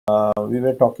we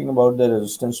were talking about the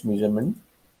resistance measurement,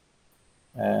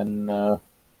 and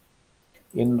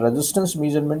in resistance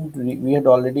measurement we had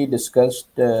already discussed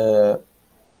in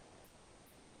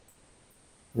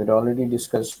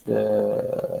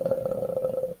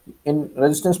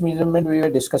resistance measurement we were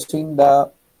discussing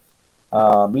the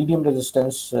medium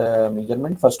resistance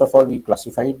measurement. First of all, we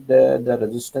classified the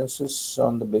resistances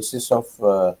on the basis of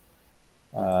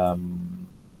um,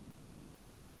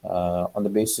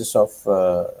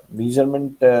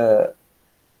 measurement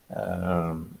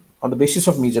on the basis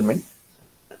of measurement,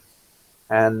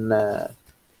 and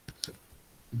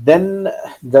then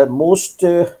the most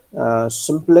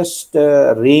simplest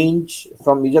range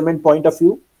from measurement point of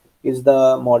view is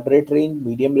the moderate range,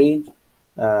 medium range,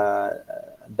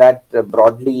 that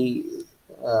broadly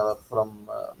from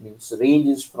means range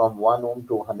is from 1 ohm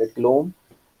to 100 kilo ohm.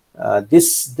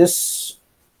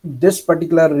 This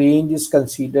particular range is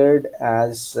considered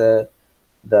as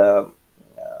the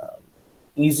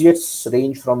easiest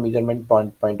range from measurement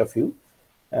point of view.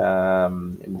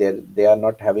 They are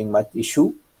not having much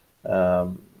issue,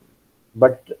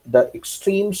 but the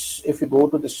extremes, if you go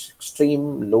to this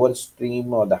extreme lower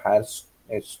extreme or the higher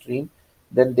extreme,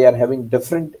 then they are having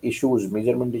different issues,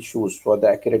 measurement issues for the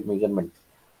accurate measurement.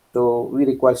 So we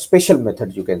require special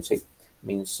methods, you can say.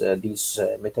 Means these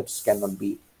methods cannot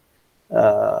be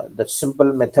the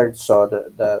simple methods or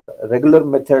the regular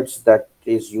methods that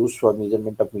is used for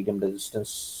measurement of medium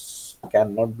resistance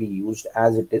cannot be used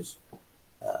as it is,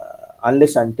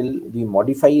 unless until we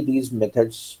modify these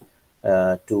methods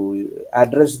to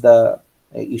address the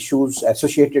issues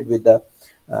associated with the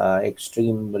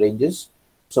extreme ranges.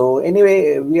 So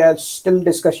anyway, we are still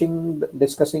discussing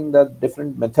the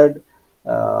different method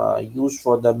used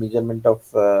for the measurement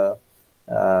of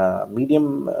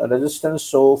medium resistance.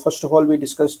 So first of all, we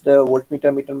discussed the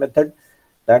voltmeter meter method.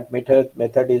 That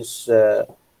method is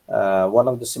one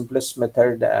of the simplest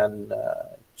method and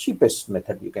cheapest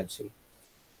method, you can say.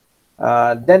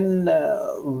 Then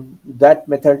that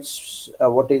methods,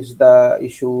 what is the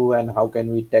issue and how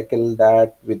can we tackle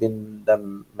that within the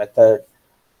method,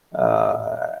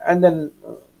 and then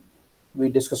we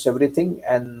discuss everything.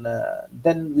 And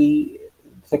then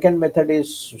second method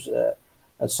is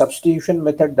a substitution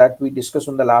method that we discussed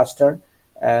on the last turn,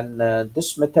 and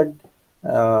this method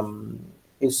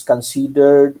is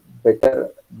considered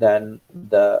better than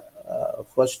the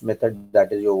first method,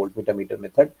 that is your voltmeter meter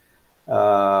method,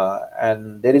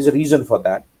 and there is a reason for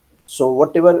that. So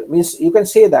whatever means, you can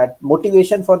say that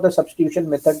motivation for the substitution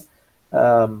method,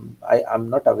 I'm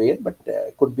not aware, but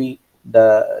could be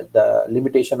the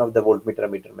limitation of the voltmeter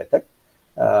meter method.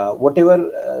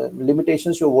 Whatever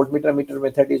limitations your voltmeter meter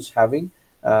method is having,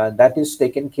 that is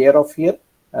taken care of here,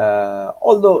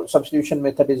 although substitution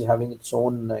method is having its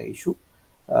own issue.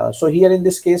 So here in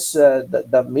this case,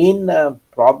 the main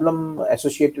problem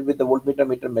associated with the voltmeter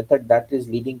meter method that is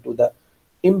leading to the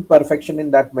imperfection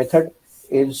in that method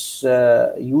is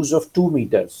use of 2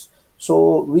 meters.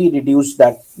 So we reduced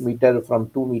that meter from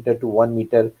 2 meter to 1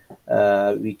 meter.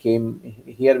 We came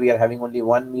here, we are having only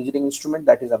one measuring instrument,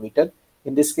 that is a meter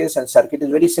in this case, and circuit is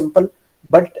very simple,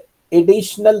 but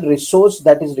additional resource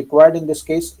that is required in this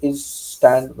case is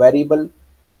standard variable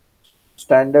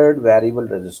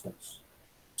resistance.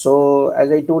 So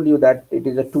as I told you that it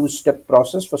is a two-step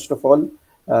process. First of all,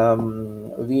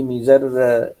 we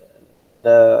measure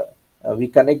we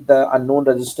connect the unknown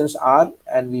resistance R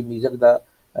and we measure the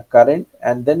current,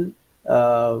 and then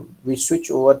we switch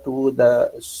over to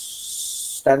the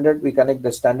standard. We connect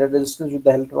the standard resistance with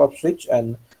the help of switch,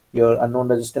 and your unknown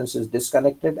resistance is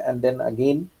disconnected, and then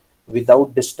again,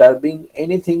 without disturbing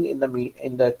anything in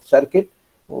the circuit,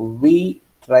 we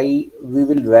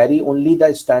will vary only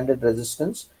the standard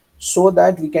resistance so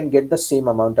that we can get the same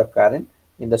amount of current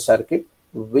in the circuit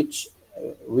which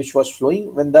was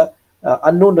flowing when the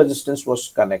unknown resistance was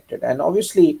connected. And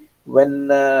obviously when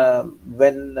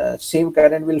same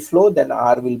current will flow, then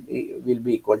R will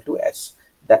be equal to S,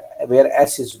 where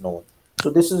S is known. So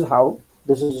this is how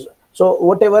this is. So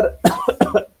whatever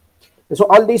so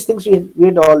all these things we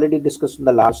had already discussed in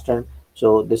the last turn.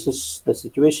 So this is the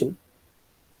situation.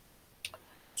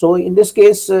 So in this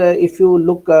case, if you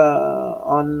look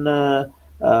on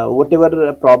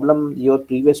whatever problem your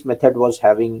previous method was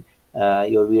having,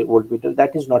 your voltmeter,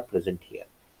 that is not present here.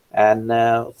 And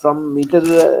from meter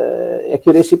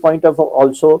accuracy point of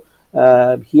also,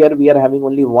 here we are having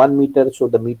only 1 meter. So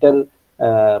the meter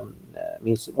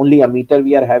means only a meter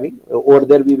we are having. Over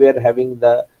there we were having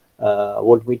the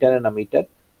voltmeter and ammeter.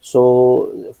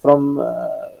 So from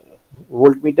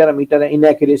voltmeter, ammeter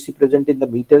inaccuracy present in the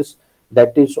meters,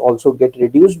 that is also get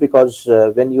reduced, because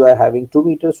when you are having 2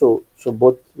 meters, so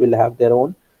both will have their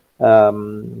own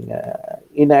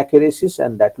inaccuracies,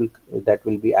 and that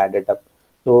will be added up.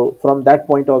 So from that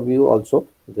point of view also,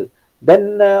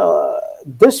 then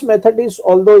this method is,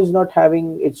 although is not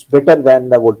having, it's better than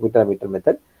the voltmeter ammeter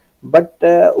method, but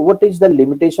what is the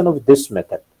limitation of this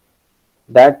method?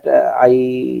 That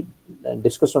I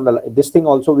discussed on the this thing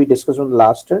also we discussed on the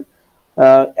last turn.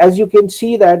 As you can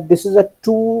see that this is a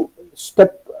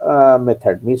two-step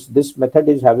method, means this method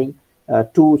is having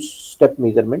two-step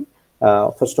measurement.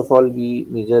 First of all, we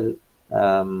measure,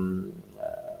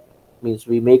 means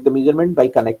we make the measurement by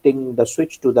connecting the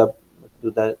switch to the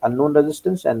unknown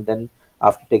resistance, and then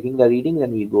after taking the reading,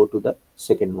 then we go to the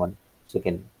second one.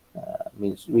 Second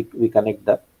means we connect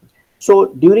the. So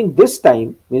during this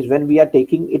time, means when we are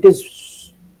taking, it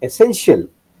is essential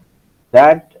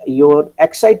that your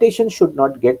excitation should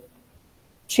not get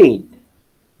changed,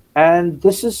 and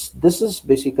this is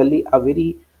basically a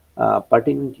very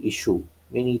pertinent issue.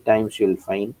 Many times you'll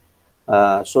find,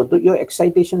 so your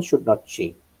excitation should not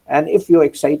change, and if your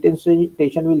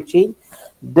excitation will change,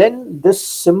 then this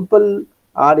simple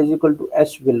R is equal to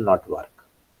S will not work.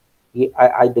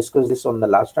 I discussed this on the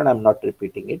last time. I'm not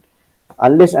repeating it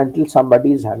unless until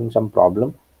somebody is having some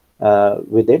problem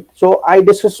with it. So I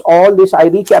discussed all this. I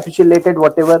recapitulated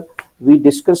whatever we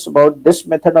discussed about this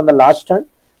method on the last turn.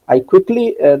 I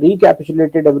quickly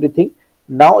recapitulated everything.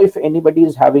 Now, if anybody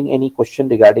is having any question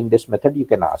regarding this method, you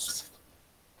can ask.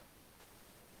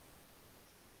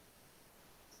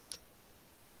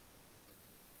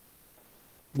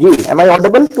 Ji, am I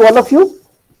audible to all of you?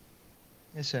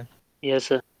 Yes, sir. Yes,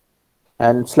 sir.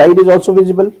 And slide is also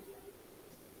visible.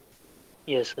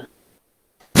 Yes, sir.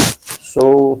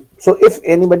 So if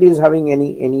anybody is having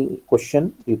any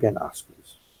question, you can ask,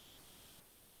 please.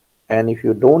 And if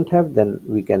you don't have, then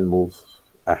we can move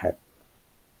ahead.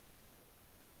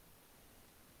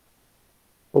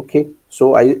 Okay,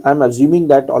 so I'm assuming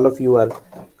that all of you are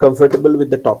comfortable with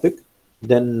the topic.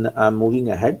 Then I'm moving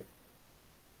ahead.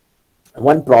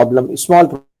 One problem,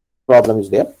 small problem is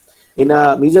there. In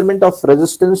a measurement of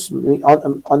resistance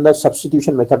on the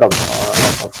substitution method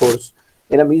of course,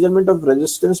 in a measurement of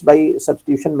resistance by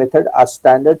substitution method, a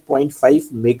standard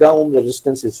 0.5 mega ohm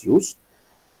resistance is used.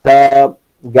 The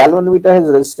galvanometer has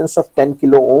a resistance of 10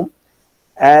 kilo ohm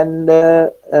and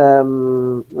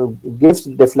gives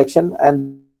deflection,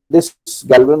 and this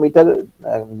galvanometer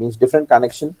means different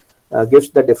connection gives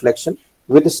the deflection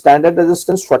with standard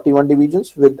resistance 41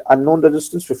 divisions, with unknown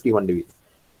resistance 51 divisions.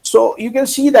 So you can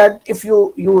see that if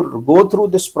you go through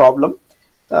this problem,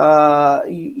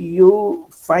 you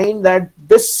find that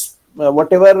this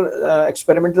whatever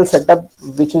experimental setup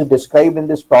which is described in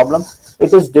this problem,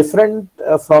 it is different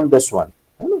from this one,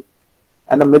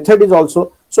 and the method is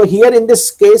also. So here in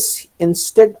this case,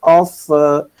 instead of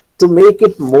to make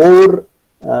it more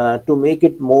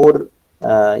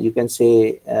you can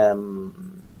say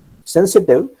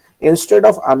sensitive, instead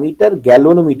of ammeter,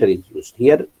 galvanometer is used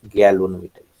here.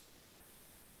 Galvanometer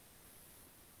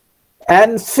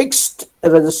and fixed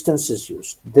resistance is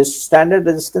used. This standard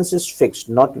resistance is fixed,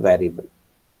 not variable.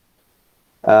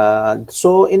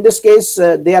 So in this case,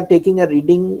 they are taking a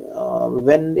reading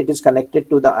when it is connected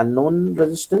to the unknown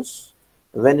resistance,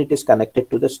 when it is connected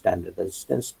to the standard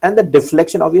resistance, and the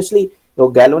deflection. Obviously,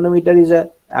 your galvanometer is a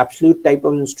absolute type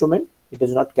of instrument. It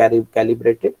is not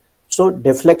calibrated. So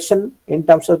deflection in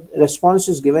terms of response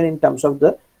is given in terms of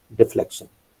the deflection.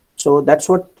 So that's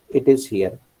what it is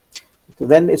here.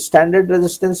 When its standard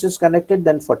resistance is connected,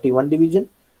 then 41 division,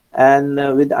 and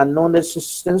with unknown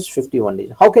resistance 51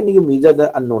 division. How can you measure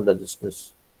the unknown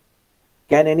resistance?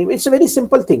 It's a very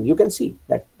simple thing. You can see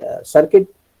that circuit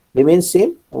remains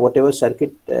same, whatever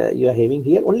circuit you are having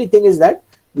here. Only thing is that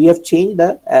we have changed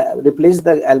the replaced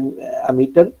the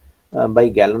ammeter by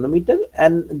galvanometer,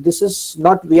 and this is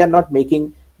not, we are not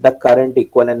making the current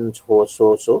equivalent.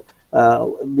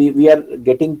 We are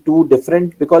getting two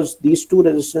different, because these two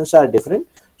resistors are different.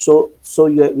 So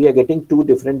we are getting two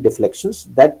different deflections.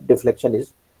 That deflection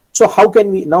is, so how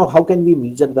can we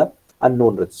measure the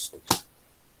unknown resistance?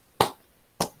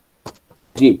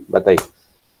 जी बताइए,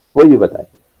 कोई भी बताए,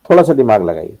 थोड़ा सा दिमाग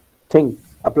लगाइए, think,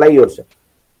 apply yourself.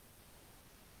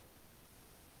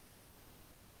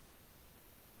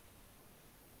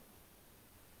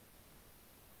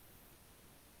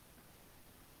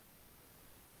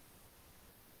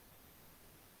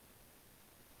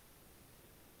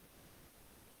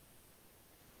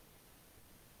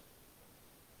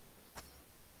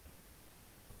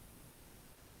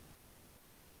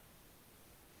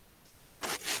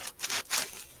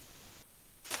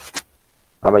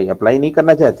 हाँ भाई, अप्लाई नहीं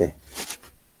करना चाहते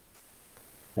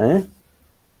हैं?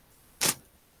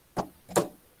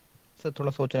 सर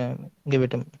थोड़ा सोच रहे हैं, गिव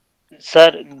इट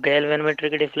सर गैल्वेनोमीटर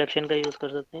के डिफ्लेक्शन का यूज कर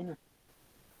सकते हैं ना?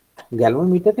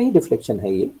 गैल्वेनोमीटर का ही डिफ्लेक्शन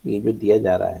है ये जो दिया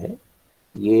जा रहा है,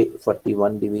 ये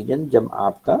 41 डिवीजन। जब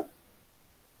आपका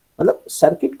मतलब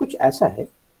सर्किट कुछ ऐसा है,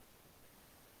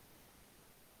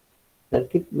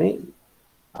 सर्किट में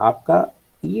आपका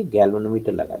ये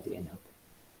गैल्वेनोमीटर लगा दिया यहाँ पे,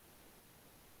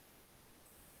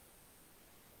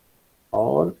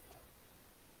 और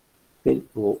फिर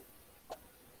वो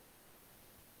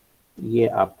ये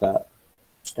आपका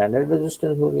स्टैंडर्ड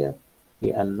रेजिस्टेंस हो गया,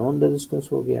 ये अननोन रेजिस्टेंस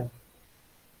हो गया,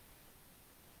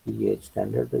 ये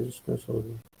स्टैंडर्ड रेजिस्टेंस हो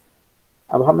गया।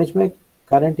 अब हम इसमें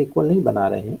करंट इक्वल नहीं बना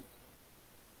रहे हैं।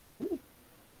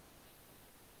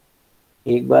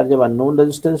 एक बार जब अननोन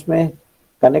रेजिस्टेंस में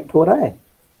कनेक्ट हो रहा है,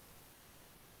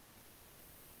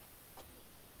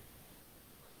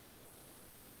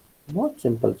 बहुत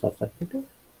सिंपल सा सर्किट है,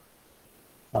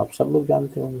 आप सब लोग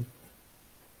जानते होंगे।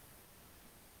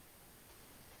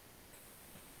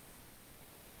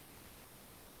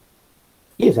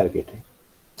 ये सर्किट है।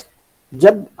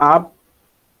 जब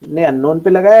आपने अननोन पे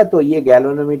लगाया तो ये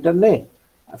गैल्वेनोमीटर ने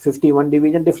 51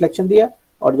 डिवीजन डिफ्लेक्शन दिया,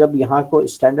 और जब यहाँ को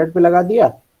स्टैंडर्ड पे लगा दिया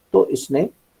तो इसने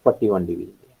 41 डिवीजन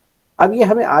दिया। अब ये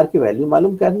हमें आर की वैल्यू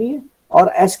मालूम करनी है,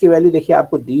 और एस की वैल्यू देखिए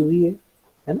आपको दी हुई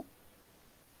है ना,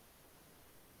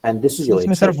 एंड दिस इज योर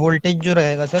इसमें सर एक्साइटेशन। वोल्टेज जो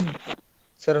रहेगा सर,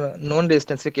 सर नॉन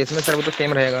रेजिस्टेंस के केस में सर वो तो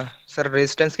सेम रहेगा सर।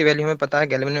 रेजिस्टेंस की वैल्यू हमें पता है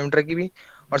गैल्वेनोमीटर की भी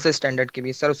और सर स्टैंडर्ड की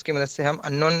भी सर। उसकी मदद से हम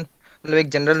अननोन मतलब एक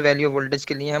जनरल वैल्यू वोल्टेज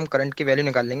के लिए हम करंट की वैल्यू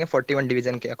निकाल लेंगे 41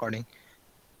 डिवीजन के अकॉर्डिंग।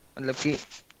 मतलब कि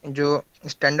जो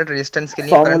स्टैंडर्ड रेजिस्टेंस के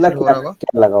लिए करंट फॉर्मूला फ्लो हो क्या रहा होगा।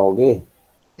 क्या लगाओगे?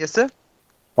 Yes sir.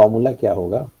 फॉर्मूला क्या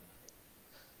होगा?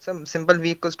 Sir simple V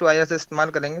equals to आई से इस्तेमाल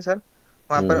करेंगे सर।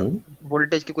 वहाँ पर हम्म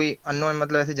वोल्टेज की कोई अननोन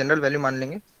मतलब ऐसे जनरल वैल्यू मान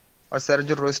लेंगे, और सर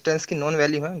जो रेजिस्टेंस की नॉन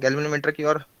वैल्यू है गैल्वेनोमीटर की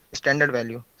और स्टैंडर्ड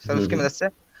वैल्यू सर, उसकी हम्म मदद से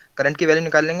करंट की वैल्यू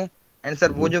निकाल लेंगे। एंड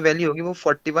सर वो हम्म। जो वैल्यू होगी वो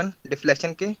 41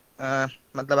 डिफ्लेक्शन के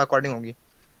मतलब अकॉर्डिंग होगी।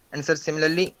 एंड सर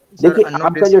सिमिलरली सर देखिए अननोन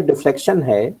आपका जो डिफ्लेक्शन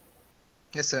है,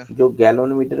 यस सर। जो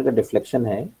गैल्वेनोमीटर का डिफ्लेक्शन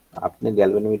है, आपने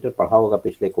गैल्वेनोमीटर पढ़ा होगा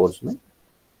पिछले कोर्स में,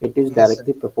 it is yes sir.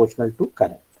 Directly proportional to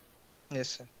current.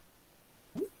 Yes sir.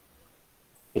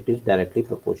 It is directly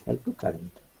proportional to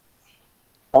current,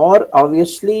 or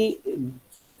obviously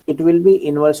it will be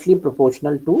inversely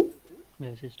proportional to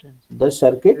resistance. the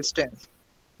circuit resistance.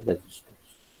 resistance।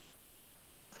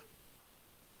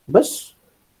 बस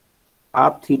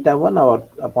आप θ1 और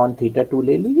upon θ2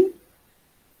 ले लीजिए,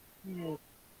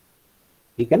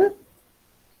 ठीक है ना। Yes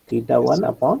θ1 sir.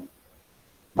 Upon,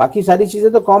 बाकी सारी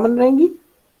चीजें तो कॉमन रहेंगी,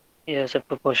 ये सब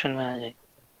प्रोपोर्शन में आ जाएगी।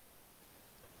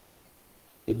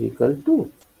 Is equal to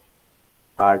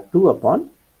R2 upon,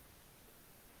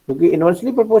 क्योंकि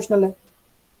इनवर्सली प्रोपोर्शनल है,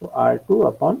 तो R2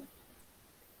 अपॉन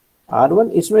R1।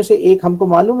 इसमें से एक हमको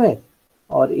मालूम है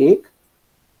और एक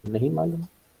नहीं मालूम,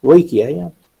 वही किया है यहाँ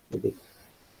पे, देखिए,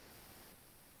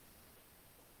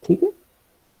 ठीक है।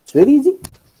 It's very easy.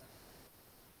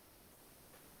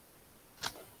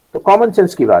 तो कॉमन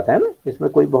सेंस की बात है ना, इसमें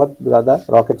कोई बहुत ज्यादा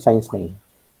रॉकेट साइंस नहीं है।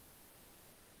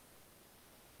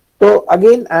 तो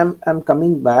again I am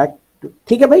coming back,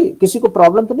 ठीक है भाई, किसी को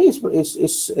प्रॉब्लम तो नहीं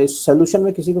इस सोल्यूशन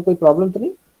में, किसी को कोई प्रॉब्लम तो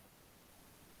नहीं,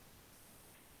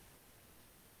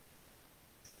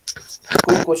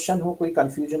 कोई क्वेश्चन हो, कोई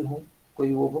कंफ्यूजन हो,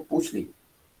 कोई वो पूछ लीजिए।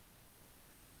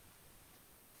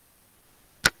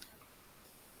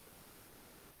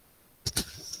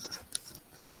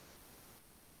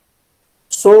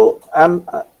 So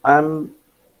I'm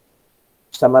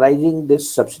summarizing this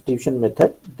substitution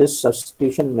method. This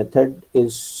substitution method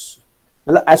is,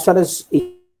 well, as far as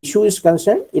issue is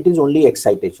concerned, it is only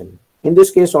excitation. In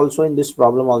this case also, in this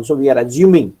problem also, we are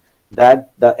assuming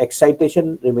that the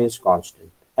excitation remains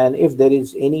constant. And if there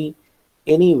is any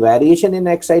variation in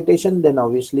excitation, then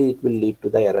obviously it will lead to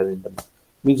the error in the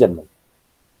measurement.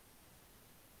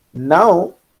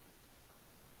 Now,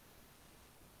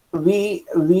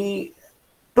 we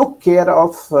took care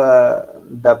of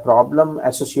the problem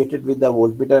associated with the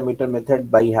voltmeter meter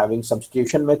method by having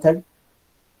substitution method.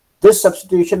 This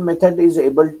substitution method is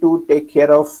able to take care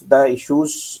of the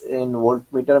issues in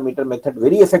voltmeter meter method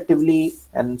very effectively,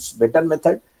 and better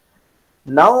method.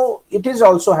 Now it is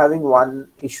also having one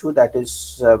issue, that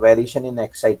is variation in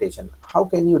excitation. How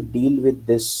can you deal with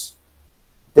this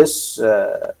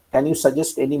can you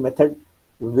suggest any method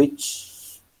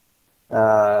which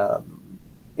uh,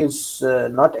 is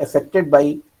not affected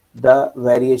by the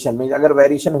variation? Mean अगर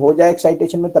variation हो जाए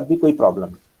excitation में तब भी कोई problem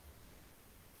नहीं,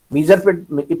 measure पे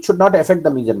it should not affect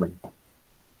the measurement.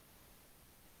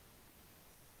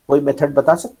 कोई मेथड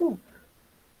बता सकते हैं?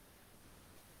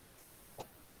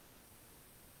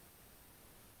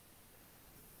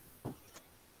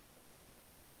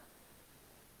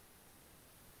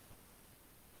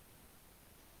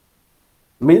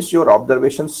 means your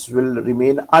observations will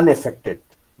remain unaffected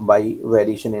by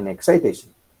variation in excitation.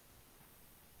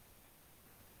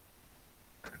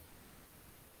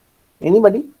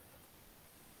 Anybody?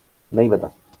 नहीं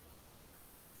बता.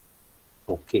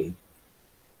 Okay.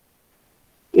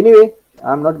 Anyway,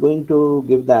 I'm not going to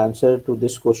give the answer to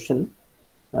this question.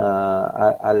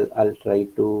 I'll try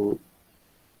to.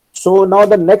 So now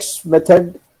the next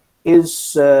method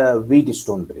is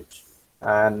Wheatstone bridge,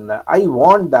 and I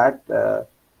want that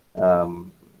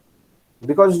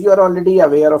because you are already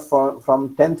aware of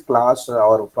from 10th class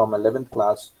or from 11th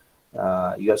class.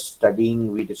 You are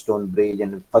studying Wheatstone bridge,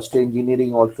 and first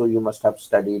engineering also you must have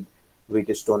studied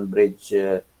Wheatstone bridge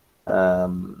in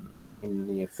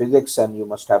physics, and you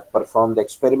must have performed the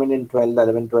experiment in 12,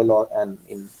 11, 12, and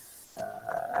in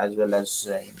as well as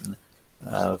in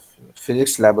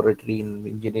physics laboratory in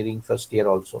engineering first year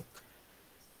also.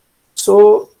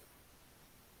 So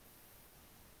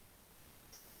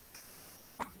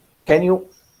can you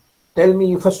tell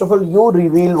me, first of all, you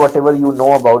reveal whatever you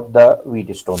know about the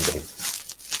Wheatstone bridge.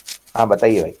 हाँ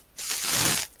बताइए भाई.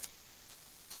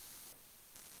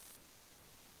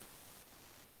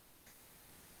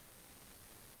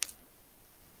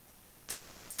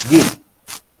 जी,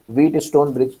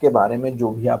 Wheatstone bridge के बारे में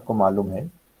जो भी आपको मालूम है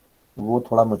वो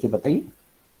थोड़ा मुझे बताइए.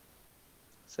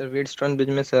 Sir, Wheatstone bridge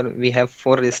में sir we have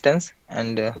 4 resistance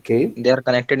and Okay. they are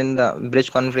connected in the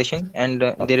bridge configuration and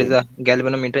there is a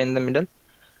galvanometer in the middle.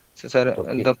 So sir,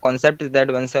 the concept is that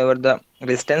whenever the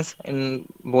resistance in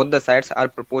both the sides are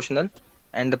proportional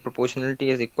and the proportionality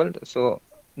is equal, so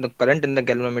the current in the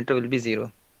galvanometer will be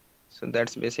 0. So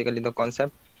that's basically the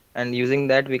concept, and using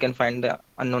that we can find the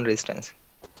unknown resistance.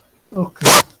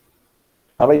 Okay.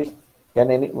 Can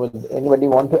anybody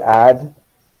want to add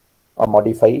or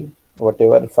modify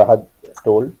whatever Fahad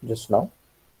told just now?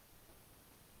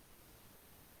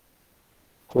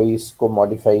 कोई इसको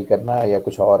modify करना या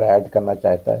कुछ और add करना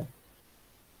चाहता है?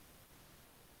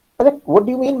 What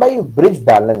do you mean by bridge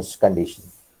balance condition?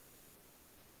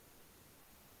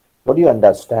 What do you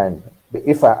understand?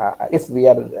 If we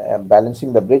are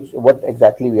balancing the bridge, what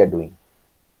exactly we are doing?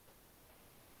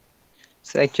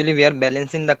 So actually we are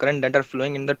balancing the current that are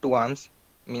flowing in the two arms.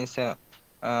 Means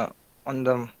on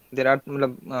the there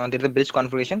is a bridge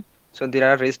configuration, so there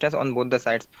are resistance on both the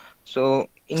sides. So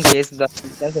in case the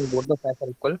resistance on both the sides are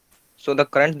equal, so the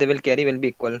current they will carry will be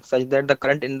equal, such that the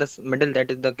current in the middle, that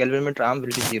is the galvanometer arm, will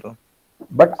be 0.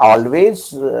 But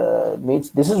always means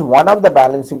this is one of the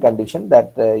balancing condition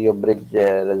that your bridge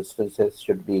resistances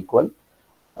should be equal.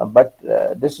 But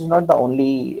this is not the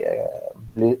only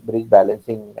bridge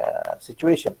balancing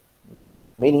situation.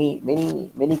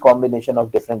 Many combination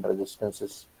of different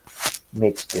resistances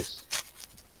makes this.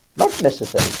 Not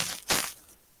necessary.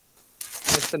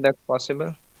 Yes, sir, that's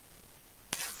possible.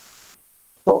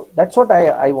 So that's what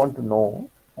I want to know.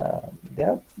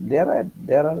 There are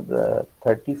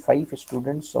 35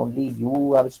 students. Only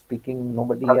you are speaking.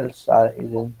 Nobody else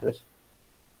is interested.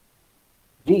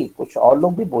 जी कुछ और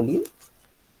लोग भी बोलिए.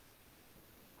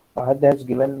 Fahad has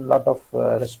given a lot of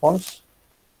response.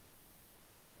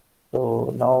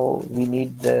 So now we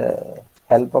need the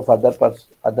help of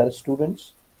other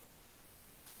students.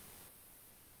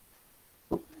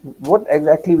 What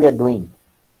exactly we are doing?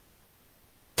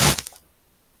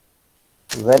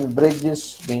 When bridge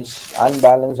means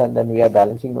unbalanced and then we are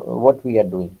balancing, what we are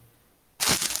doing?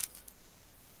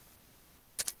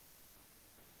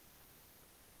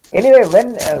 Anyway,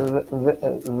 when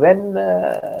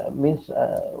means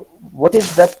what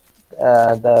is that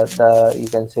the you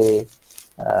can say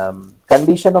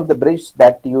condition of the bridge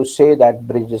that you say that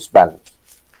bridge is balanced?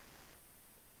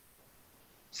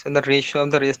 So the ratio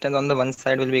of the resistance on the one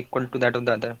side will be equal to that of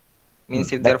the other.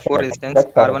 Means if there are 4 resistance,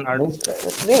 R1,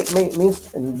 R2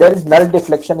 means there is null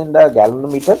deflection in the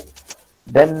galvanometer,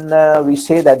 then we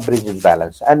say that bridge is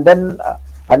balanced. And then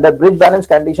under bridge balance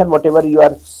condition, whatever you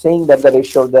are saying that the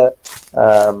ratio of the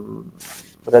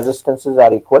resistances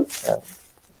are equal.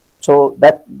 So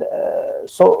that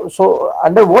so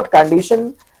under what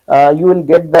condition you will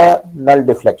get the null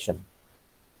deflection?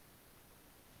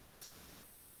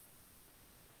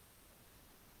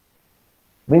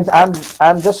 Means I'm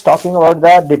just talking about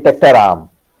the detector arm.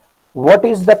 What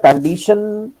is the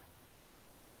condition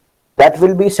that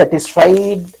will be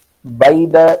satisfied by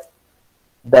the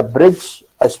bridge,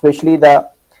 especially the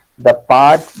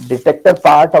detector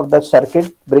part of the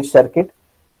circuit, bridge circuit,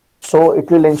 so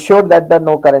it will ensure that the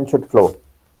no current should flow.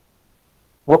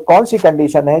 वो कौन सी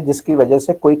condition है जिसकी वजह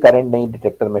से कोई current नहीं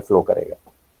detector में flow करेगा?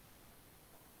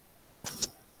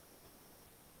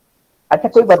 अच्छा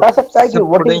कोई बता सकता है कि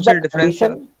what is the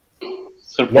condition?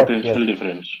 Sir, potential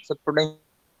difference. So potential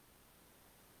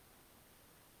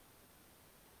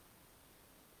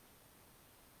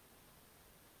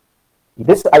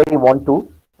This I want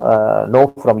to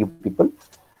know from you people.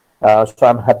 So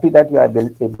I'm happy that you are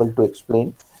able to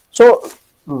explain. So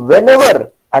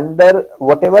whenever under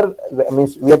whatever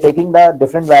means we are taking the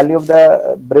different value of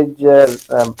the bridge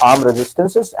arm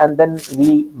resistances, and then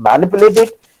we manipulate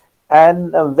it,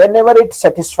 and whenever it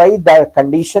satisfies the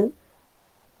condition,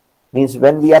 means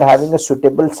when we are having a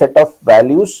suitable set of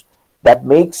values that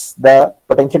makes the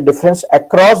potential difference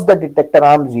across the detector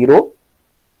arm zero,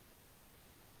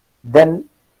 then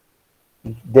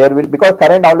there will, because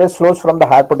current always flows from the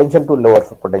higher potential to lower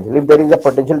potential. If there is a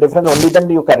potential difference, only then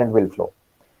your current will flow,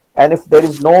 and if there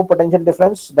is no potential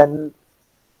difference, then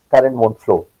current won't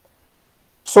flow.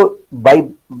 So by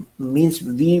means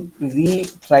we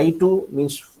try to,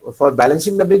 means for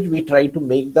balancing the bridge, we try to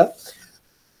make the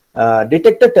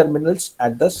detector terminals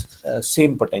at the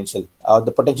same potential, or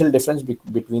the potential difference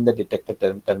between the detector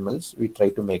terminals, we try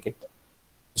to make it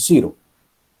zero.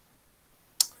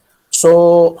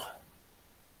 So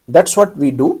that's what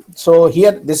we do. So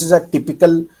here, this is a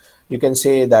typical, you can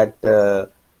say that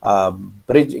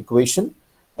bridge equation,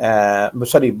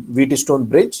 Wheatstone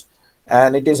bridge,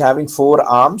 and it is having 4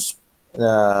 arms,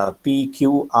 P,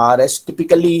 Q, R, S.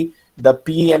 Typically, the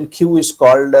P and Q is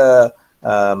called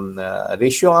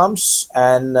ratio arms,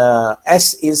 and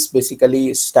S is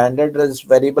basically standard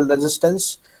variable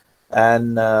resistance,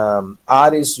 and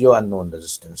R is your unknown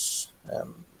resistance.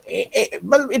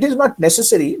 Well, it is not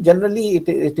necessary. Generally,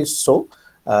 it is so.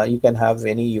 You can have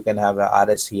you can have a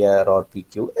RS here or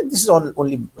PQ. This is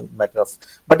only matter of,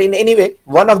 but in any way,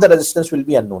 one of the resistance will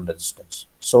be unknown resistance.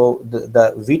 So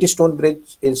the Wheatstone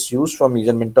bridge is used for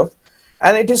measurement of,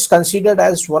 and it is considered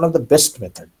as one of the best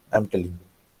method, I'm telling you.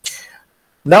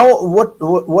 Now,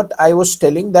 what I was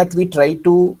telling, that we try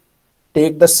to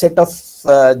take the set of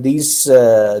these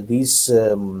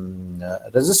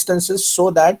resistances,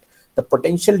 so that the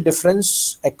potential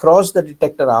difference across the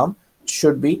detector arm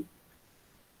should be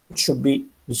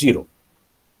zero.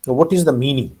 So what is the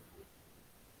meaning?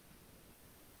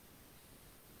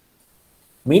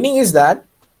 Meaning is that,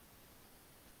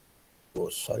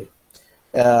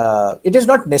 it is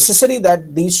not necessary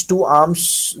that these two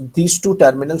arms, these two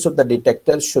terminals of the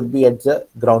detector should be at the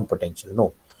ground potential.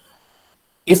 No.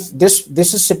 If this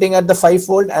is sitting at the 5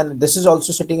 volt and this is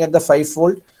also sitting at the 5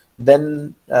 volt,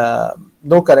 then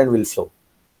no current will flow,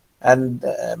 and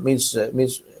because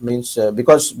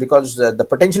the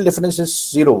potential difference is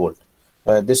 0 volt.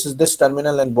 This is this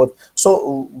terminal and both.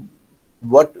 So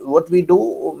what we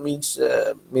do means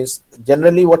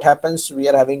generally what happens, we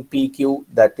are having PQ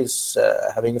that is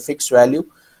having a fixed value,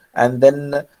 and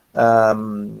then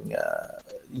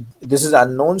this is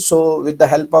unknown. So with the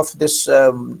help of this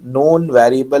known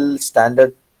variable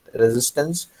standard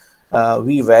resistance,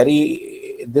 we vary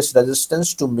this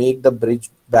resistance to make the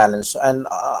bridge balance. And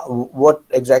what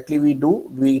exactly we do,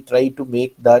 we try to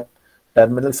make that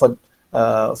terminal for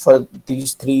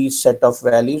these 3 set of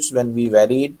values. When we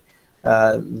vary it,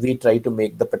 we try to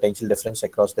make the potential difference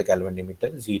across the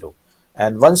galvanometer 0.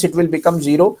 And once it will become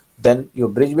 0, then your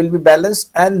bridge will be balanced.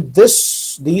 And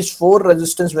these 4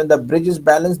 resistance, when the bridge is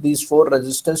balanced, these 4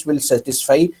 resistance will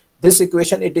satisfy this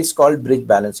equation. It is called bridge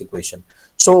balance equation.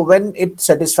 So when it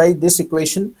satisfies this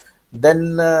equation,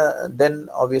 then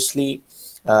obviously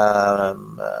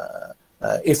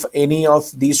if any of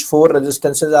these 4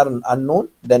 resistances are unknown,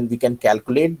 then we can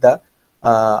calculate the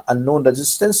unknown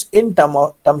resistance in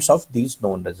terms of these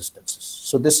known resistances.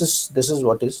 So this is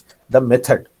what is the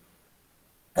method,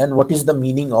 and what is the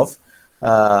meaning of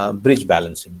bridge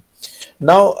balancing.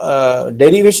 Now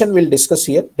derivation we'll discuss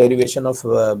here, derivation of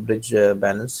bridge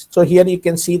balance. So here you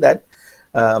can see that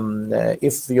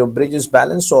if your bridge is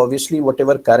balanced, so obviously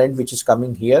whatever current which is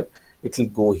coming here, it will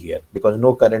go here, because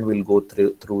no current will go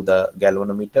through the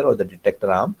galvanometer or the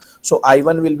detector arm. So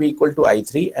I1 will be equal to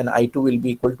I3 and I2 will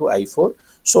be equal to I4.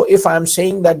 So if I am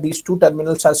saying that these 2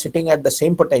 terminals are sitting at the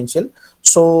same potential,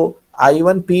 so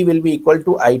I1P will be equal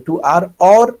to I2R,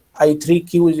 or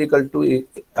I3Q is equal to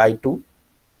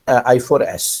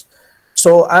I4S.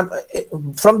 So I'm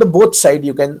from the both side,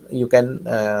 I'm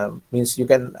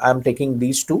taking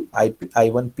these 2,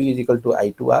 I1P is equal to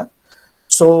I2R.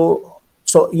 So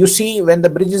you see, when the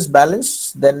bridge is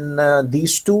balanced, then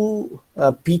these 2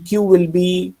 PQ will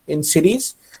be in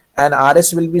series and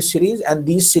RS will be series, and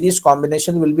these series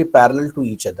combination will be parallel to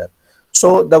each other.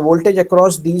 So the voltage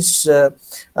across these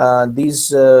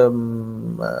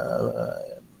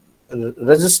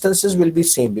resistances will be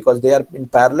same, because they are in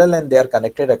parallel and they are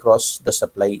connected across the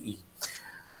supply E.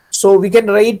 So we can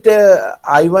write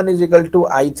I1 is equal to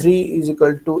I3 is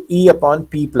equal to E upon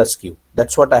P plus Q.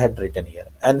 That's what I had written here.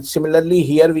 And similarly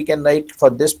here we can write for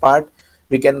this part,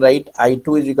 We can write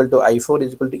I2 is equal to I4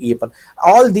 is equal to E upon.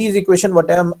 All these equation,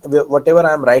 whatever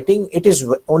I am writing, it is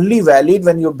only valid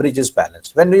when your bridge is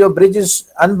balanced. When your bridge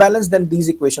is unbalanced, then these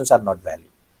equations are not valid.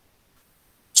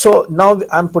 So now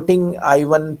I'm putting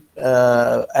I1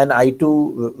 and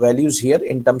I2 values here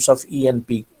in terms of E and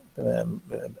P,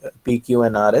 PQ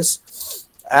and RS,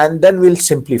 and then we'll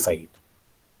simplify it.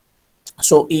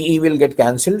 So EE will get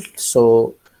cancelled.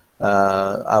 So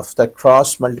after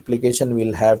cross multiplication,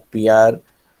 we'll have PR,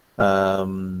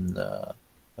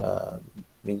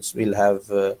 means we'll have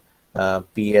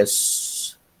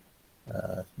PS,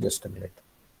 just a minute,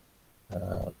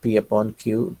 P upon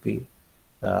Q, P.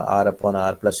 R upon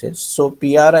R plus S. So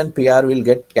PR and PR will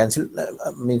get cancelled,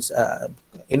 means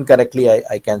incorrectly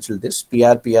I cancelled this.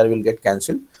 PR will get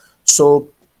cancelled. So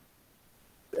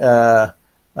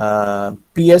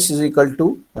PS is equal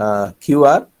to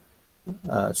QR.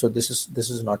 So this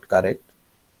is not correct.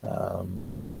 I'll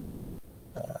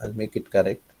make it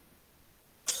correct.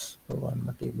 So I'm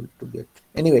not able to get.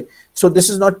 Anyway, so this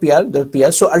is not PR, the PR.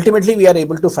 So ultimately we are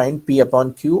able to find P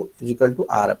upon Q is equal to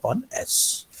R upon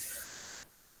S.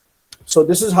 So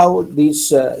this is how these.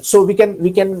 So we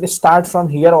can start from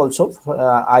here also.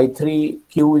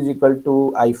 I3Q is equal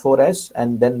to I4S,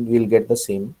 and then we'll get the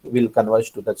same. We'll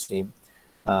converge to the same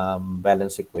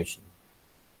balance equation.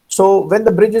 So when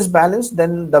the bridge is balanced,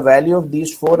 then the value of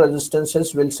these four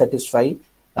resistances will satisfy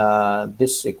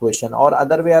this equation, or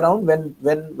other way around.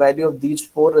 When value of these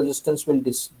four resistance will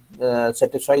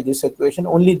satisfy this equation,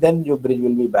 only then your bridge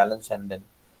will be balanced. And then.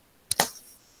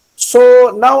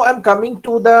 So now I'm coming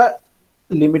to the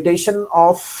limitation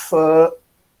of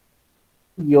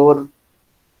your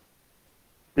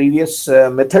previous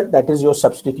method, that is your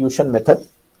substitution method.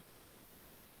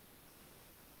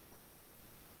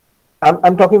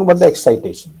 I'm talking about the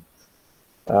excitation.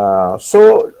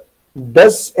 So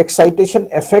does excitation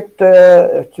affect,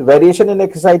 variation in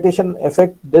excitation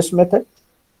affect this method?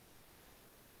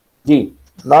 Ji,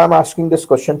 now I'm asking this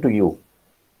question to you.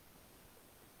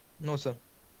 No, sir.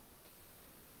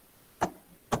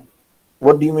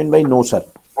 What do you mean by no, sir?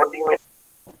 What do you mean?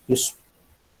 You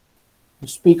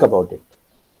speak about it.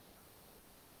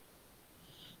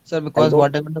 Sir, because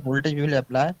whatever the voltage we will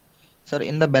apply, sir,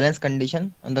 in the balance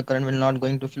condition, and the current will not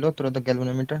going to flow through the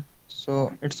galvanometer.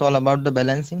 So it's all about the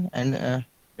balancing, and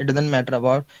it doesn't matter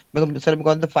about,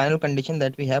 because the final condition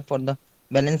that we have for the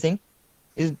balancing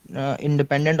is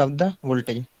independent of the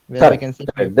voltage. Where we can see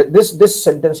this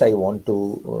sentence I want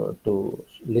to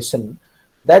listen.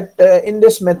 That in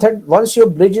this method, once your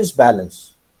bridge is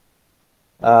balanced,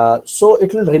 so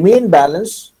it will remain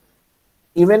balanced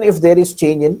even if there is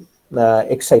change in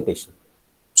excitation.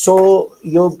 So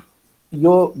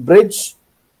your bridge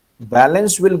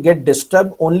balance will get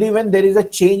disturbed only when there is a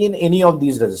change in any of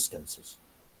these resistances.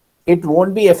 It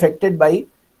won't be affected by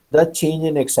the change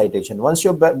in excitation. Once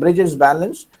your bridge is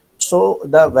balanced, so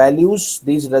the values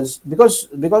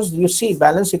because you see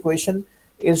balance equation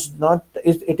is not,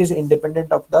 it is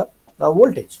independent of the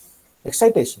voltage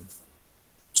excitation.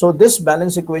 So this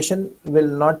balance equation will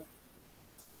not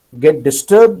get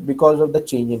disturbed because of the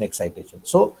change in excitation.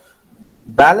 So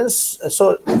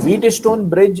Wheatstone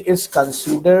bridge is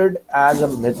considered as a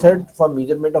method for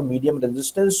measurement of medium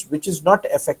resistance, which is not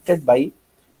affected by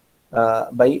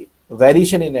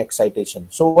variation in excitation.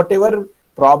 So whatever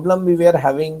problem we were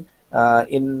having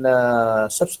in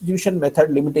substitution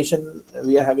method, limitation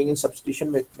we are having in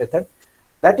substitution method,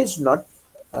 that is not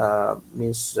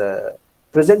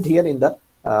present here in the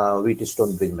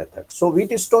Wheatstone bridge method. So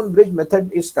Wheatstone bridge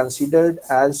method is considered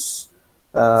as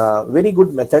very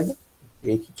good method.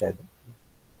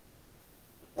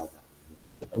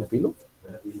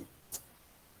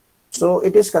 So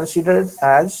it is considered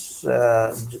as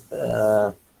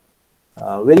very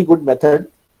good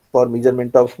method for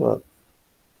measurement of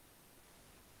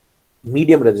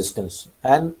medium resistance.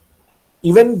 And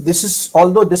even this is,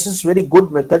 although this is very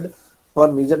good method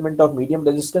for measurement of medium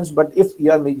resistance, but if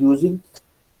you are using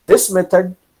this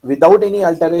method without any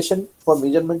alteration for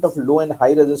measurement of low and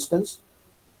high resistance,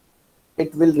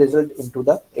 it will result into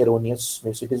the erroneous,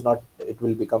 means it is not, it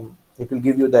will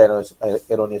give you the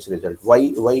erroneous result. Why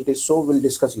it is so, we'll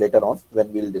discuss later on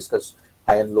when we'll discuss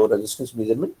high and low resistance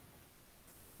measurement,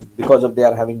 because of they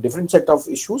are having different set of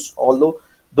issues, although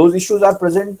those issues are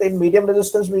present in medium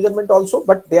resistance measurement also,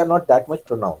 but they are not that much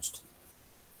pronounced.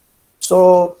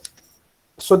 So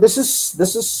this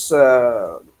is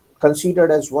considered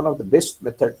as one of the best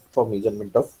method for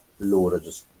measurement of low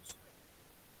resistance.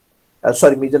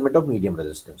 Measurement of medium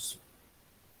resistance.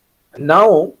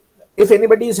 Now, if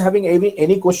anybody is having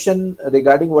any question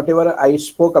regarding whatever I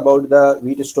spoke about the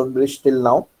Wheatstone bridge till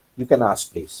now, you can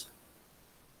ask, please.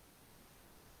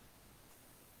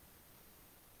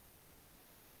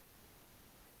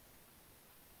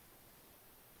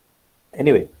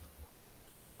 Anyway,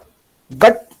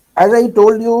 but as I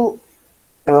told you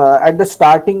at the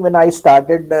starting when I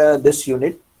started this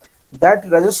unit, that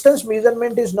resistance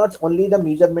measurement is not only the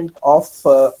measurement of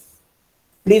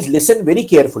please listen very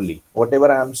carefully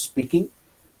whatever I am speaking,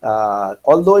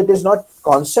 although it is not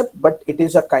concept, but it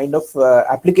is a kind of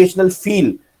applicational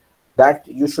feel that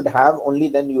you should have, only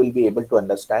then you will be able to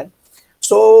understand.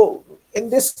 So in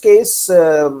this case,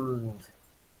 as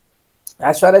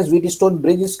far as Wheatstone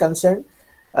bridge is concerned,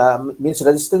 means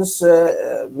resistance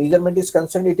measurement is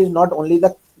concerned, it is not only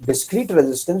the discrete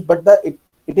resistance, but it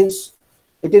is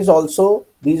also,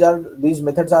 these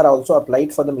methods are also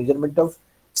applied for the measurement of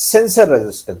sensor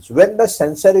resistance. When the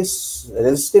sensor is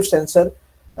resistive sensor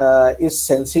is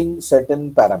sensing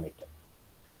certain parameter.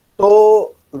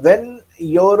 So when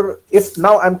if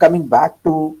now I'm coming back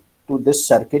to this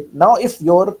circuit, now if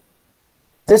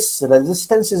this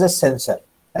resistance is a sensor,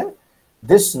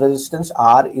 this resistance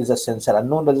R is a sensor.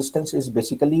 Unknown resistance is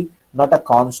basically not a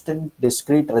constant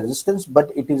discrete resistance, but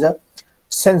it is a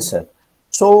sensor.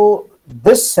 So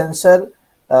this sensor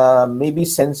may be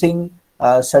sensing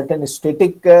certain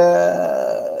static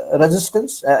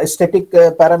resistance, static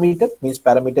parameter, means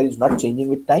parameter is not changing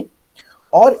with time,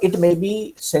 or it may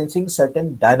be sensing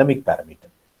certain dynamic parameter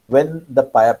when the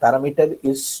parameter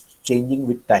is changing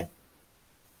with time.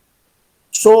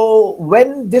 So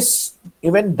when this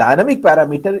even dynamic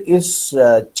parameter is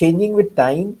changing with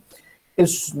time,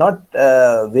 is not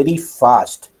very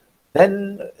fast,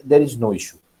 then there is no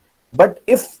issue. But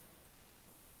if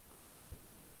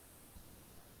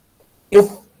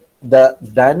the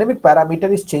dynamic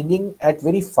parameter is changing at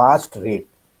very fast rate,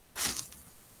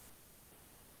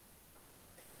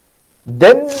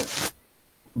 then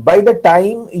by the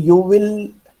time you will,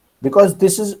 because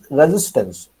this is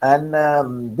resistance,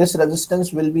 and this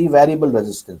resistance will be variable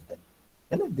resistance then.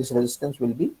 You know, this resistance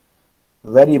will be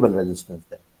variable resistance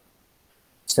then.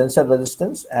 Sensor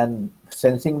resistance and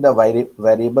sensing the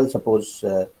variable, suppose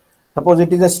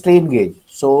it is a strain gauge,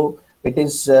 so it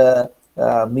is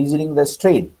measuring the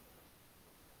strain,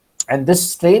 and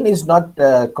this strain is not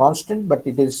constant, but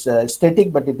it is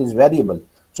static, but it is variable.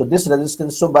 So this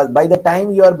resistance, so by the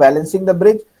time you are balancing the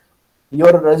bridge,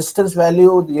 your resistance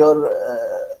value, your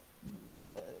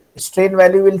strain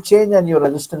value will change and your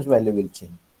resistance value will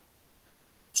change.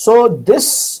 So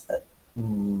this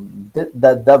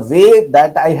the way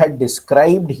that I had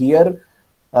described here,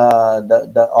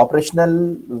 the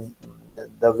operational,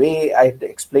 the way I had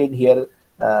explained here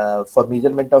for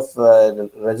measurement of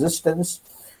resistance,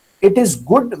 it is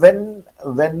good when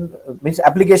means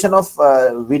application of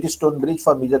Wheatstone bridge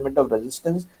for measurement of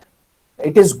resistance.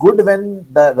 It is good when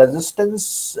the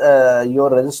resistance,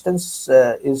 your resistance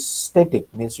is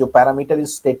static, means your parameter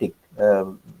is static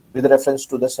with reference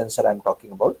to the sensor I'm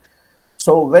talking about.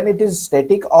 So when it is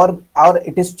static or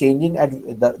it is changing at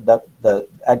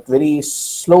at very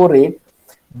slow rate,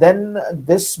 then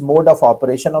this mode of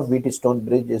operation of Wheatstone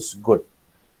bridge is good.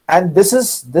 And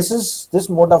this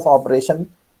mode of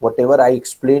operation, whatever I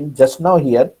explained just now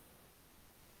here,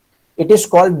 it is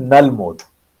called null mode.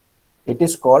 It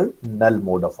is called null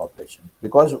mode of operation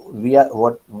because we are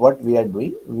what we are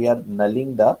doing, we are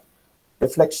nulling the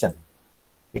reflection.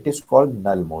 It is called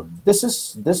null mode.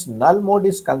 This null mode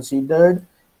is considered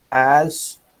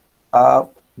as a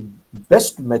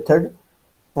best method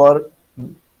for,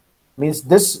 means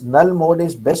this null mode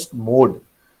is best mode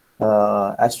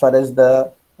as far as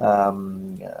the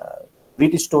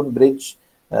Wheatstone bridge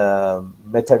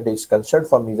method is concerned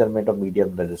for measurement of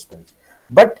medium resistance.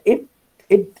 But it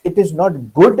is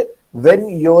not good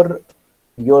when your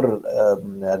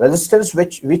resistance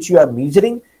which you are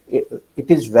measuring, it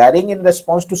is varying in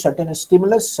response to certain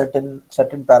stimulus, certain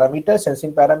parameter,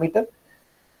 sensing parameter.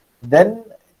 Then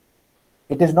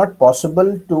it is not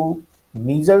possible to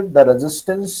measure the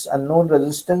resistance, unknown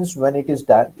resistance, when it is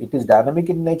dynamic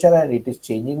in nature and it is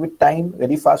changing with time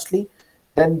very fastly.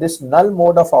 Then this null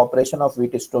mode of operation of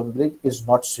Wheatstone bridge is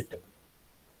not suitable.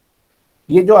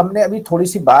 ये जो हमने अभी थोड़ी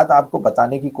सी बात आपको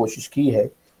बताने की कोशिश की है,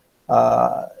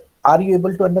 are you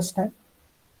able to understand?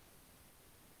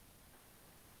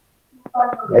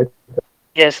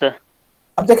 Yes sir.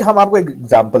 अब देखिए हम आपको एक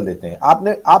एग्जांपल देते हैं।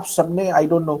 आप सबने, आई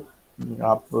डोंट नो,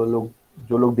 आप लोग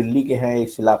जो लोग दिल्ली के हैं,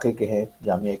 इस इलाके के हैं,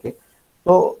 जामिया के,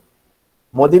 तो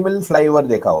मोदी मिल फ्लाईओवर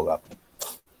देखा होगा आपने,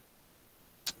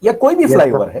 या कोई भी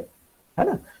फ्लाईओवर है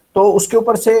ना, तो उसके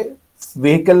ऊपर से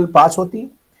व्हीकल पास होती है,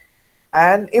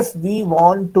 and if we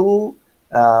want to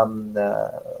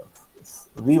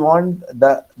we want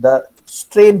the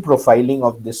strain profiling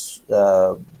of this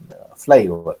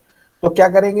flyover, तो क्या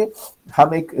करेंगे,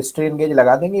 हम एक स्ट्रेन गेज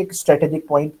लगा देंगे एक स्ट्रेटेजिक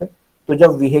पॉइंट पे। तो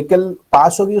जब व्हीकल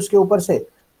पास होगी उसके ऊपर से,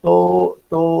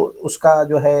 तो उसका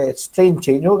जो है स्ट्रेन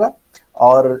चेंज होगा,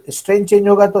 और स्ट्रेन चेंज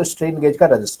होगा तो स्ट्रेन गेज का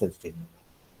रेजिस्टेंस चेंज होगा।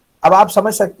 अब आप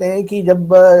समझ सकते हैं कि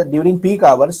जब during peak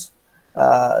hours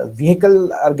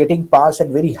vehicle are getting passed at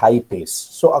very high pace,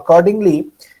 so accordingly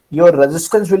your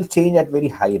resistance will change at very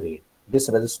high rate. This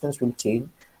resistance will change,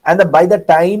 and by the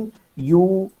time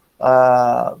you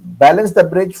balance the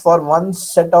bridge for one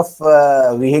set of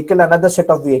vehicle, another set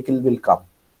of vehicle will come,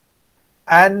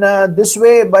 and this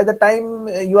way by the time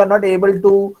you are not able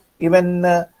to even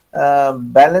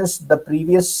balance the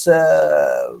previous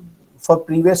for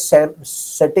previous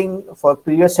setting for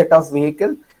previous set of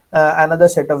vehicle, another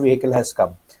set of vehicle has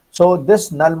come, so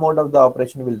this null mode of the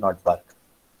operation will not work.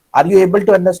 Are you able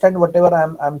to understand whatever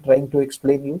I'm trying to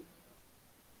explain you?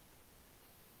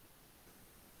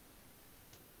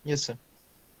 Yes, sir.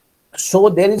 So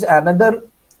there is another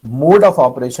mode of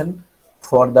operation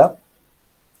for the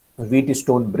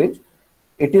Wheatstone bridge.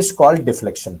 It is called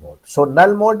deflection mode. So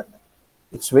null mode,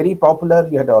 it's very popular.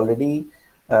 You had already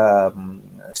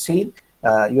seen.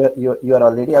 You are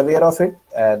already aware of it.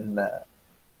 And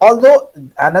although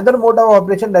another mode of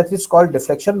operation that is called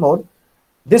deflection mode,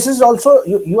 this is also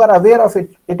you are aware of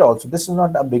it. It also, this is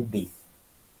not a big deal,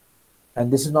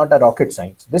 and this is not a rocket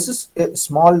science. This is a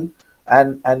small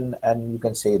and you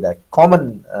can say that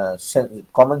common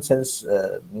sense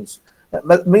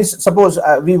means suppose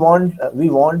we want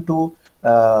to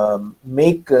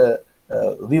make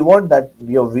we want that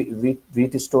your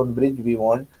Wheatstone bridge, we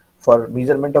want for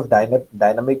measurement of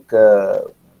dynamic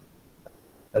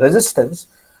resistance.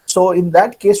 So in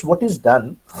that case, what is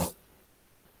done,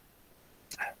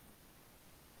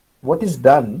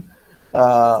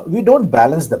 we don't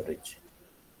balance the bridge.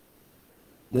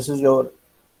 This is your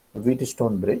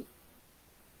Wheatstone bridge.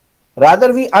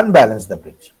 Rather, we unbalance the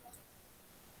bridge.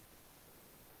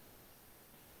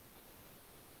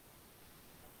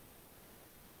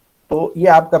 तो ये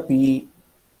आपका P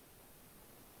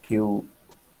Q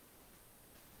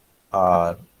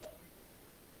R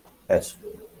S.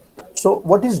 So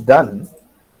what is done?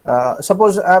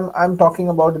 Suppose I'm talking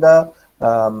about the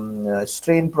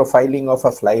strain profiling of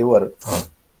a flyover.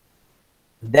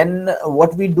 Then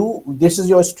what we do, this is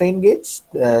your strain gauge,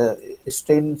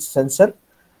 strain sensor.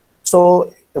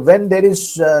 So when there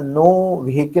is no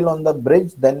vehicle on the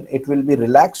bridge, then it will be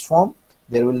relaxed form.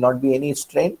 There will not be any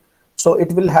strain. So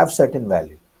it will have certain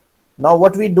value. Now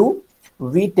what we do,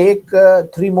 we take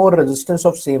 3 more resistance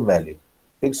of same value,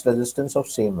 fixed resistance of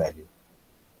same value.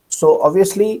 So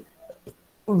obviously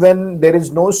when there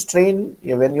is no strain,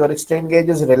 when your strain gauge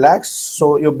is relaxed,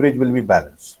 so your bridge will be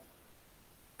balanced.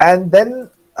 And then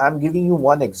I'm giving you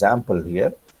one example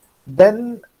here.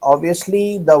 Then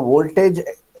obviously the voltage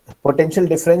potential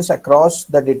difference across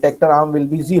the detector arm will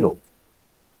be 0.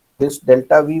 This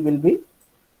delta V will be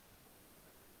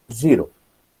 0.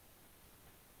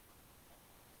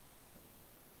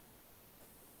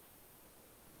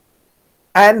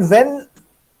 And when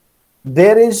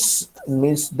there is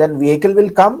means then vehicle will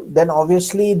come, then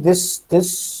obviously this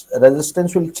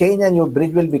resistance will change and your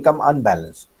bridge will become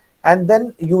unbalanced, and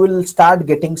then you will start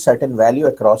getting certain value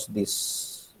across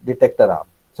this detector arm,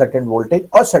 certain voltage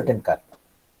or certain current.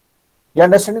 You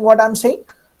understanding what I'm saying?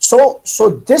 So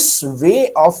this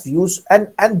way of use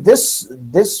and this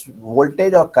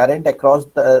voltage or current across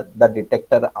the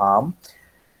detector arm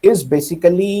is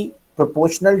basically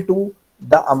proportional to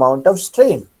the amount of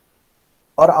strain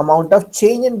or amount of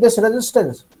change in this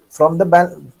resistance from the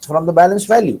balance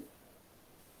value.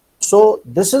 So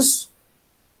this is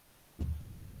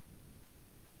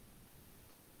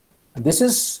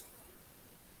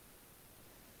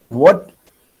what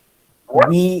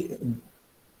we,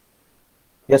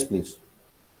 yes please,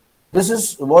 this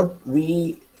is what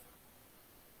we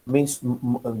means,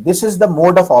 this is the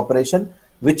mode of operation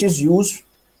which is used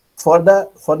for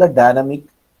the dynamic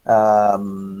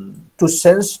to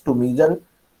sense, to measure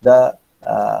the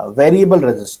variable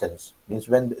resistance. Means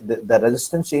when the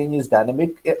resistance change is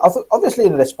dynamic, obviously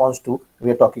in response to,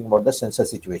 we are talking about the sensor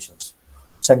situations,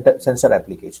 sensor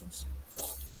applications.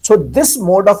 So this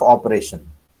mode of operation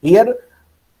here,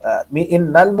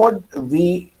 in null mode,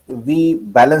 we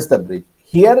balance the bridge.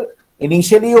 Here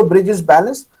initially your bridge is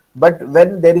balanced, but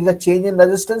when there is a change in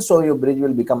resistance, so your bridge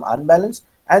will become unbalanced,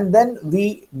 and then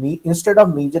we instead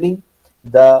of measuring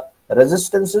the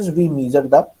resistances, we measure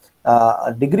the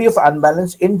degree of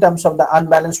unbalance in terms of the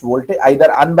unbalanced voltage,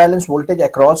 either unbalanced voltage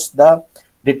across the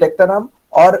detector arm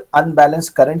or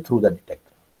unbalanced current through the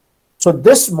detector. So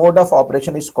this mode of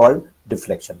operation is called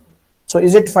deflection. So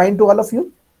is it fine to all of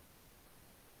you?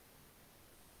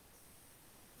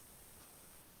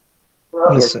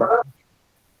 Yes, sir.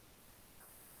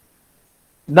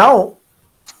 Now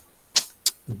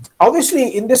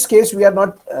obviously in this case we are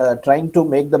not trying to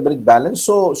make the bridge balance,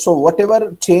 so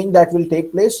whatever change that will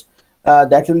take place,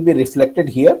 that will be reflected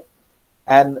here,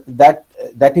 and that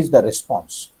is the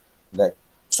response. That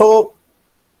so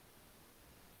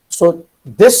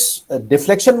this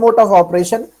deflection mode of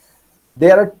operation,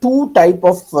 there are two type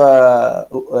of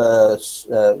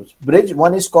bridge.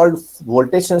 One is called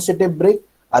voltage sensitive bridge,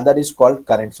 other is called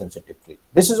current sensitive bridge.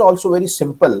 This is also very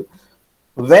simple.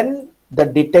 When the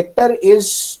detector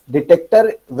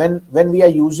when we are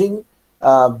using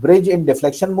bridge in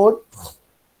deflection mode,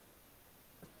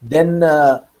 then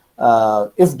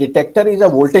if detector is a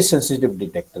voltage sensitive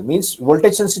detector, means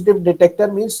voltage sensitive detector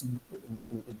means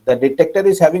the detector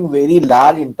is having very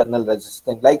large internal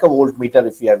resistance, like a voltmeter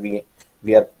if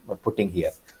we are putting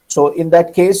here. So in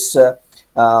that case,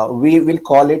 we will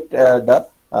call it the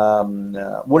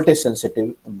voltage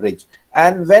sensitive bridge.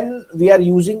 And when we are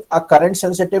using a current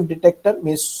sensitive detector,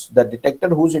 means the detector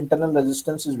whose internal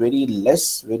resistance is very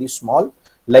less, very small,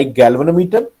 like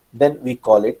galvanometer, then we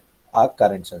call it a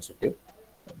current sensitive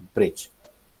bridge.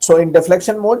 So in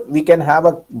deflection mode, we can have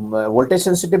a voltage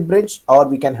sensitive bridge, or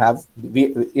we can have,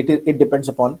 it depends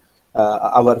upon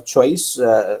our choice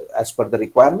as per the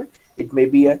requirement. It may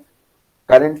be a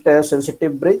current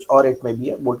sensitive bridge, or it may be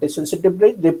a voltage sensitive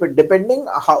bridge, depending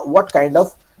what kind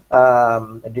of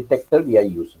detector we are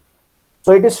using.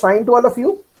 So it is fine to all of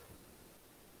you?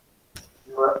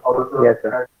 Yes,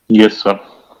 sir. Yes, sir.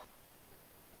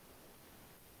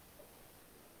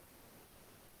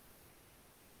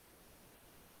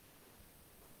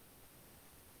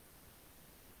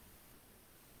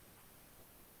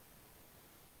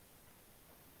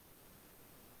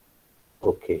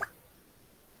 Okay.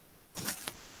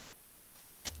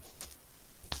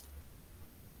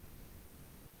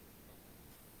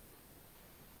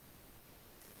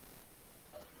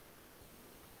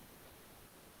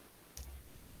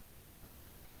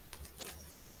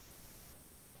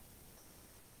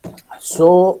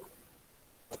 So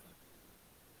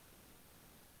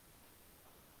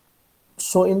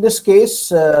in this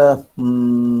case,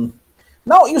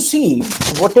 now you see,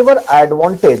 whatever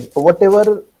advantage,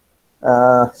 whatever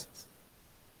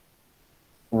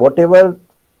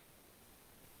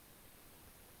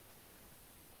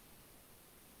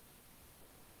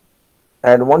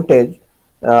advantage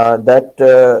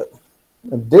that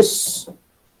this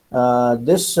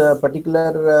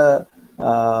particular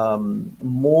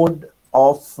mode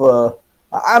of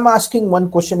I'm asking one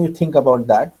question, you think about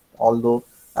that, although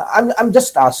I'm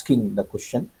just asking the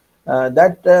question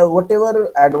that whatever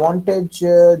advantage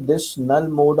this null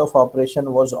mode of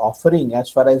operation was offering as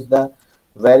far as the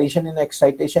variation in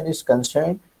excitation is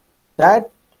concerned, that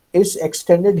is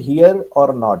extended here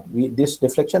or not? This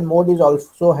deflection mode is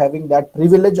also having that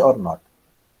privilege or not?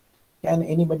 Can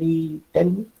anybody tell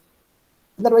me?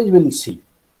 Otherwise, we'll see.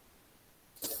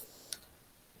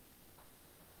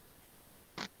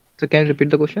 So can you repeat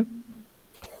the question?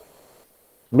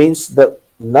 Means the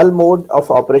null mode of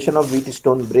operation of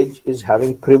Wheatstone bridge is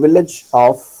having privilege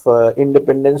of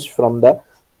independence from the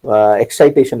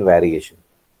excitation variation.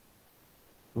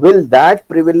 Will that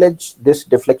privilege this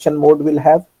deflection mode will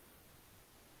have?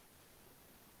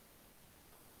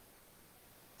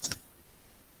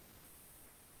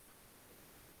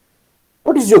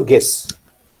 What is your guess?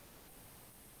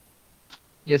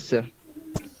 Yes, sir.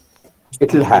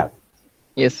 It will have.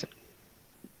 Yes, sir.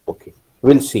 Okay,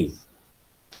 we'll see.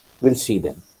 We'll see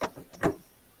then.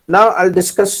 Now I'll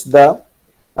discuss the,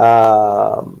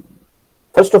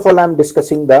 first of all, I'm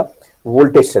discussing the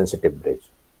voltage sensitive bridge.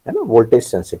 Voltage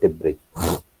sensitive bridge.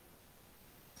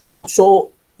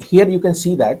 So here you can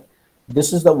see that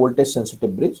this is the voltage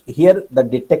sensitive bridge. Here the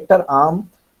detector arm,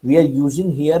 we are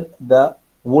using here the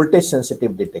voltage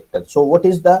sensitive detector. So what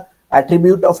is the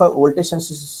attribute of a voltage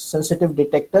sensitive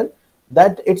detector?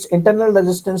 That its internal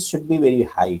resistance should be very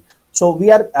high. So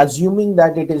we are assuming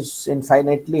that it is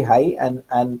infinitely high, and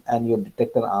your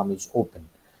detector arm is open.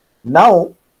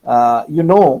 Now you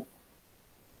know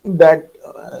that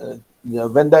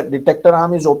when the detector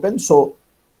arm is open, so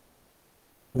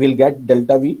we'll get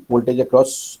delta V voltage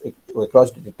across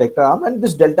the detector arm, and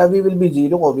this delta V will be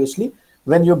zero obviously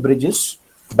when your bridge is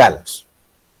balanced.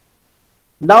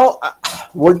 Now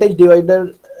voltage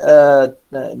divider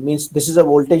means this is a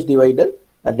voltage divider.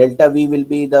 Delta V will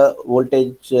be the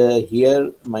voltage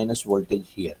here minus voltage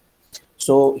here.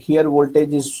 So here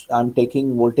voltage is, I'm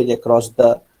taking voltage across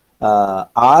the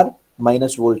R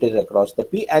minus voltage across the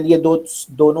P, and ये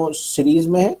दोनों series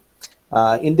में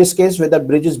है. In this case, whether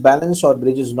bridge is balanced or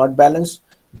bridge is not balanced,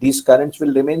 these currents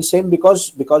will remain same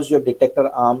because your detector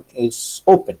arm is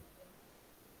open.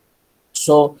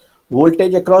 So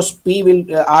voltage across P will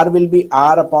R will be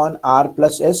R upon R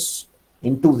plus S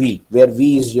into V, where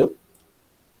V is your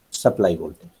supply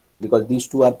voltage, because these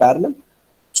two are parallel.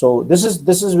 So this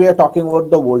is we are talking about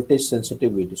the voltage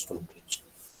sensitive Wheatstone bridge.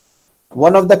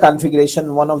 One of the configuration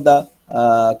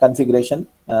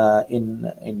in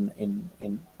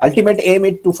ultimate aim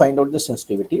is to find out the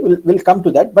sensitivity. We'll come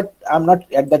to that, but I'm not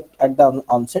at the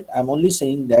onset. I'm only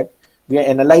saying that we are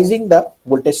analyzing the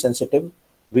voltage sensitive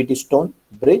Wheatstone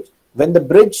bridge when the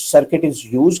bridge circuit is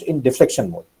used in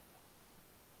deflection mode.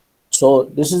 So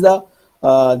this is the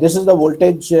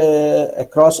voltage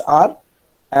across R,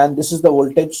 and this is the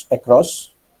voltage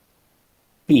across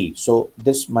P. So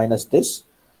this minus this.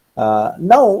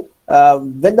 Now,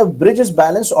 when the bridge is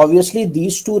balanced, obviously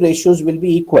these two ratios will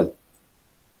be equal.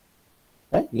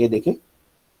 Right? ये देखिए,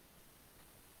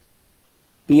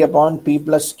 P upon P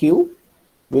plus Q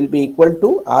will be equal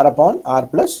to R upon R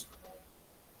plus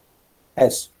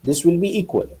S. This will be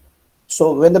equal.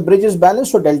 So when the bridge is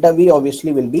balanced, so delta V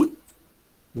obviously will be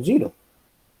 0.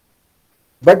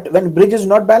 But when bridge is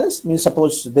not balanced, means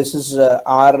suppose this is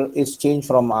R is changed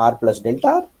from R plus delta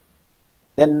R,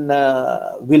 then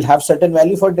we'll have certain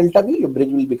value for delta V. Your bridge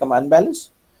will become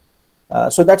unbalanced.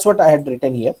 So that's what I had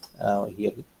written here.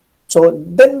 So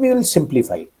then we will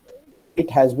simplify.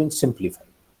 It has been simplified.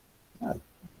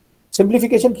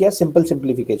 Simplification किया, simple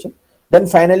simplification. Then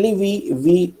finally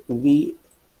we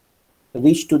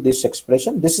reach to this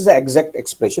expression. This is the exact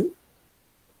expression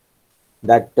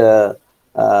that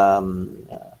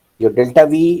your delta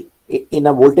V in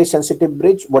a voltage sensitive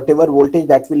bridge, whatever voltage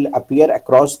that will appear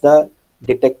across the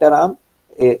detector arm,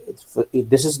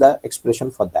 this is the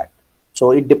expression for that.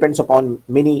 So it depends upon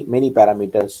many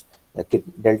parameters, like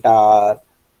delta R,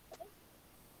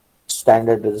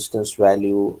 standard resistance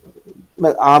value,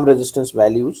 arm resistance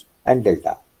values, and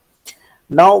delta.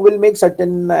 Now we'll make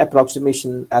certain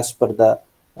approximation as per the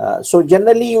so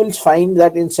generally you will find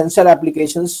that in sensor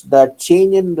applications the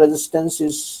change in resistance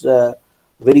is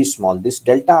very small. This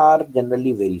delta R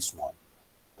generally very small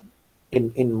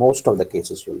in most of the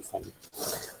cases you will find.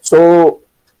 So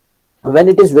when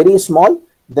it is very small,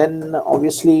 then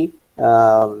obviously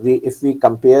if we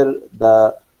compare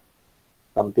the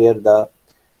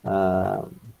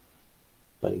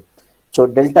so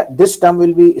delta, this term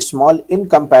will be small in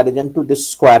comparison to this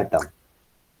square term.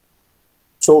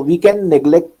 So we can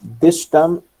neglect this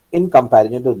term in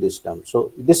comparison to this term.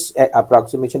 So this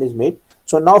approximation is made.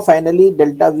 So now finally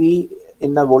delta V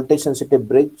in the voltage sensitive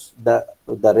bridge, the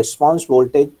response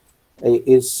voltage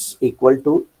is equal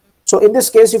to. So in this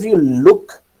case, if you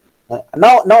look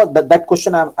now that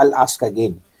question I'll ask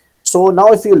again. So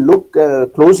now if you look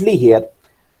closely here,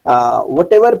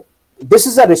 whatever this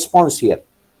is a response here,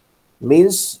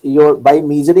 means by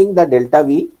measuring the delta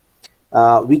V,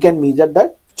 we can measure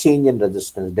the change in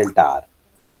resistance delta R.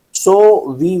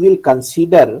 So we will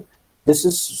consider this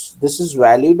is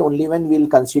valid only when we will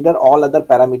consider all other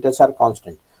parameters are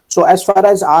constant. So as far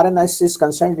as R and S is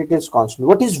concerned, it is constant.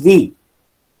 What is V?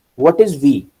 What is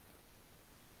V?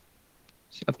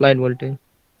 Applied voltage.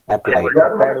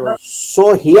 Applied.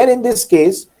 So here in this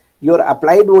case, your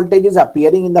applied voltage is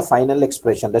appearing in the final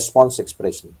expression, response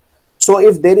expression. So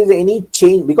if there is any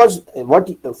change, because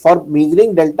for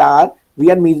measuring delta R,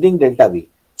 we are measuring delta V.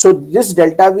 So this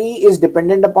delta V is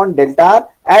dependent upon delta R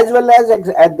as well as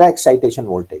at the excitation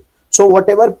voltage. So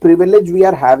whatever privilege we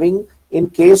are having in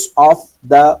case of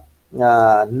the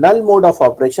null mode of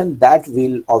operation, that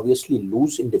will obviously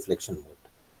lose in deflection mode.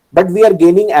 But we are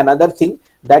gaining another thing,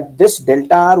 that this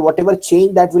delta R, whatever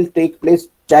change that will take place,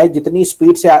 चाहे जितनी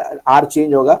speed से R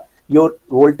change होगा, your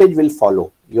voltage will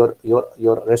follow, your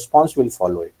response will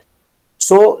follow it.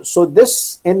 So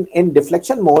this in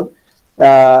deflection mode,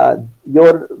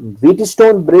 your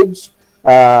Wheatstone bridge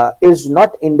is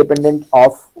not independent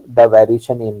of the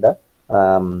variation in the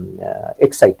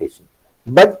excitation,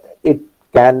 but it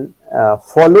can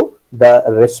follow the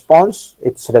response.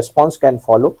 Its response can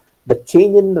follow the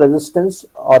change in resistance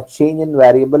or change in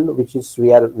variable, which is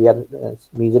we are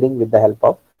measuring with the help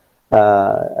of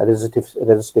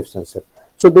resistive sensor.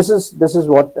 So this is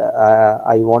what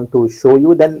I want to show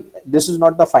you. Then this is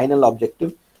not the final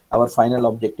objective. Our final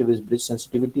objective is bridge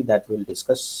sensitivity, that we'll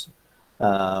discuss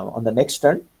on the next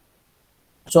turn.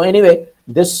 So anyway,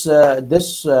 this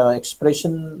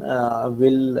expression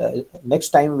will next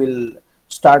time we'll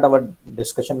start our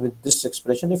discussion with this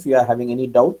expression. If you are having any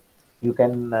doubt, you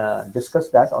can discuss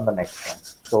that on the next one.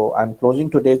 So I'm closing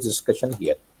today's discussion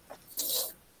here.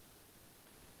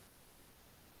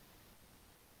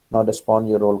 Now respond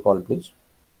your roll call, please.